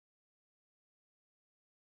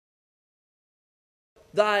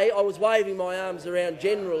I was waving my arms around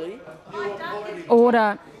generally.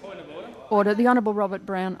 Order. Order. The Honourable Robert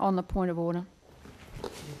Brown on the point of order.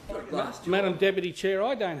 Madam Deputy Chair,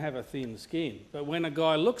 I don't have a thin skin, but when a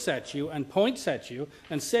guy looks at you and points at you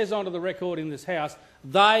and says onto the record in this House,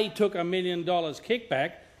 they took $1 million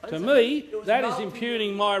kickback, to me, that is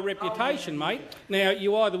impugning my reputation, mate. Now,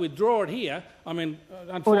 you either withdraw it here. I mean,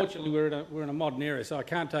 unfortunately, we're in a modern era, so I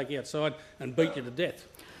can't take you outside and beat you to death.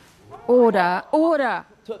 Order. Order.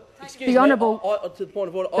 Excuse the me, Honourable. To the point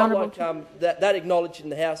of order, I'd like that acknowledged in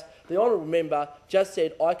the House. The honourable member just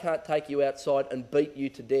said, I can't take you outside and beat you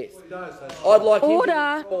to death. I'd like him to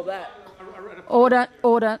withdraw that. Order.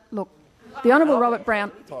 Order. Look, the Honourable Robert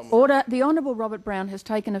Brown. Order. The Honourable Robert Brown has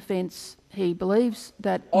taken offence. He believes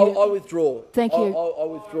that. I withdraw. Thank you. I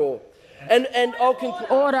withdraw. And I'll conclude.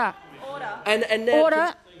 Order. And now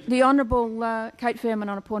order. The Honourable Kate Fairman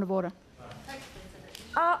on a point of order.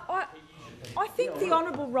 I think the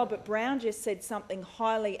Honourable Robert Brown just said something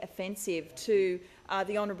highly offensive to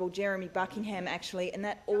the Honourable Jeremy Buckingham, actually, and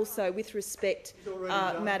that also, with respect,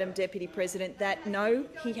 Madam Deputy President, that no,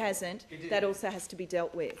 he hasn't. That also has to be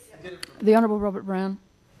dealt with. The Honourable Robert Brown.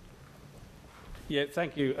 Yeah,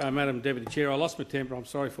 thank you, Madam Deputy Chair. I lost my temper. I'm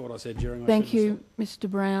sorry for what I said during my Thank you, Mr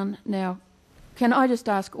Brown. Now, can I just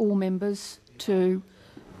ask all members to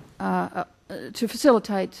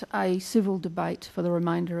facilitate a civil debate for the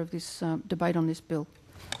remainder of this debate on this bill?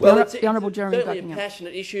 Well, it's Jeremy certainly Buckingham. a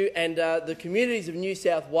passionate issue, and the communities of New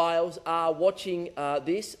South Wales are watching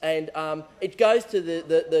this, and it goes to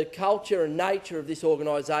the culture and nature of this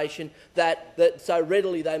organisation that so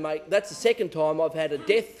readily they make. That's the second time I've had a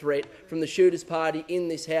death threat from the Shooters Party in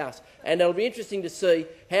this House, and it'll be interesting to see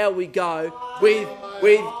how we go with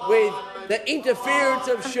the interference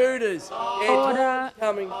of shooters. Order.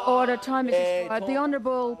 Order. Time is expired. The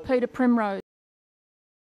Honourable Peter Primrose.